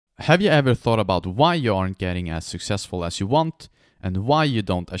Have you ever thought about why you aren't getting as successful as you want and why you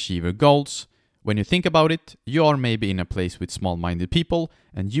don't achieve your goals? When you think about it, you are maybe in a place with small-minded people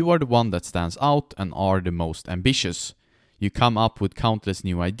and you are the one that stands out and are the most ambitious. You come up with countless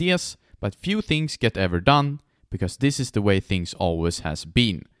new ideas, but few things get ever done because this is the way things always has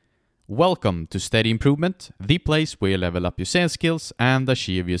been. Welcome to Steady Improvement, the place where you level up your sales skills and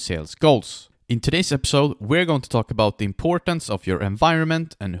achieve your sales goals. In today's episode, we're going to talk about the importance of your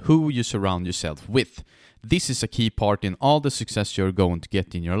environment and who you surround yourself with. This is a key part in all the success you're going to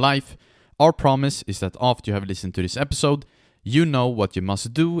get in your life. Our promise is that after you have listened to this episode, you know what you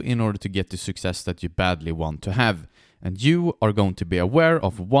must do in order to get the success that you badly want to have. And you are going to be aware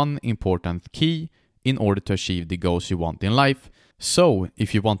of one important key in order to achieve the goals you want in life. So,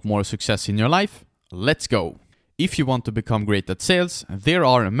 if you want more success in your life, let's go! If you want to become great at sales, there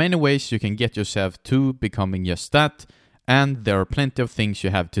are many ways you can get yourself to becoming just that, and there are plenty of things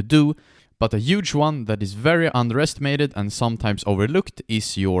you have to do, but a huge one that is very underestimated and sometimes overlooked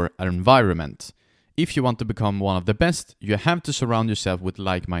is your environment. If you want to become one of the best, you have to surround yourself with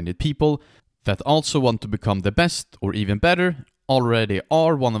like-minded people that also want to become the best or even better, already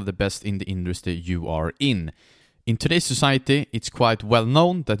are one of the best in the industry you are in. In today's society, it's quite well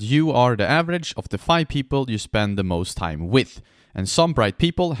known that you are the average of the 5 people you spend the most time with. And some bright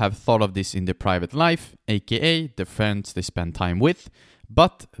people have thought of this in their private life, aka the friends they spend time with.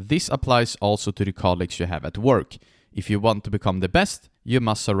 But this applies also to the colleagues you have at work. If you want to become the best, you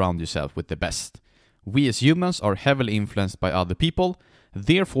must surround yourself with the best. We as humans are heavily influenced by other people.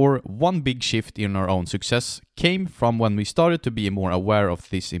 Therefore, one big shift in our own success came from when we started to be more aware of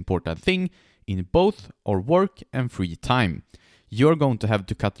this important thing in both our work and free time. You're going to have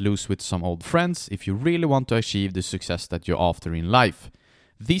to cut loose with some old friends if you really want to achieve the success that you're after in life.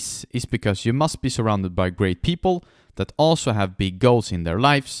 This is because you must be surrounded by great people that also have big goals in their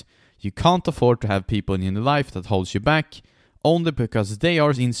lives. You can't afford to have people in your life that holds you back only because they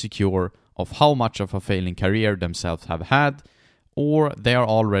are insecure of how much of a failing career themselves have had, or they are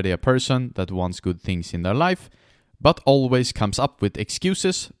already a person that wants good things in their life but always comes up with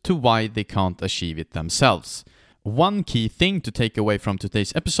excuses to why they can't achieve it themselves. One key thing to take away from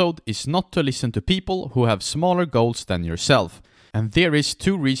today's episode is not to listen to people who have smaller goals than yourself. And there is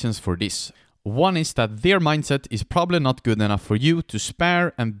 2 reasons for this. One is that their mindset is probably not good enough for you to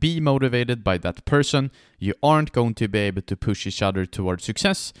spare and be motivated by that person. You aren't going to be able to push each other towards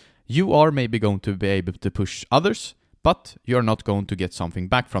success. You are maybe going to be able to push others, but you're not going to get something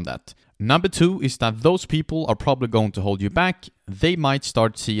back from that. Number 2 is that those people are probably going to hold you back. They might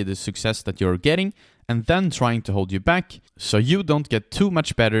start seeing the success that you're getting and then trying to hold you back so you don't get too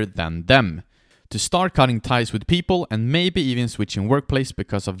much better than them. To start cutting ties with people and maybe even switching workplace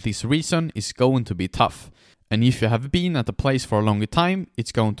because of this reason is going to be tough. And if you have been at a place for a longer time,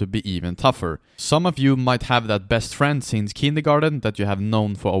 it's going to be even tougher. Some of you might have that best friend since kindergarten that you have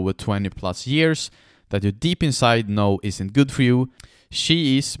known for over 20 plus years that you deep inside know isn't good for you.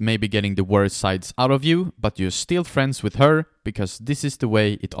 She is maybe getting the worst sides out of you, but you're still friends with her because this is the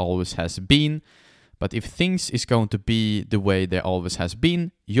way it always has been. But if things is going to be the way they always has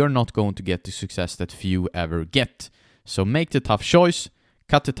been, you're not going to get the success that few ever get. So make the tough choice,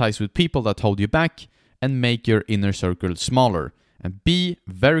 cut the ties with people that hold you back, and make your inner circle smaller. And be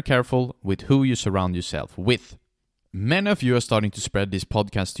very careful with who you surround yourself with. Many of you are starting to spread this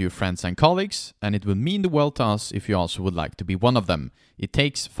podcast to your friends and colleagues, and it will mean the world to us if you also would like to be one of them. It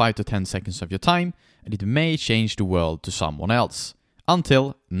takes 5 to 10 seconds of your time, and it may change the world to someone else.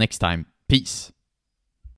 Until next time, peace.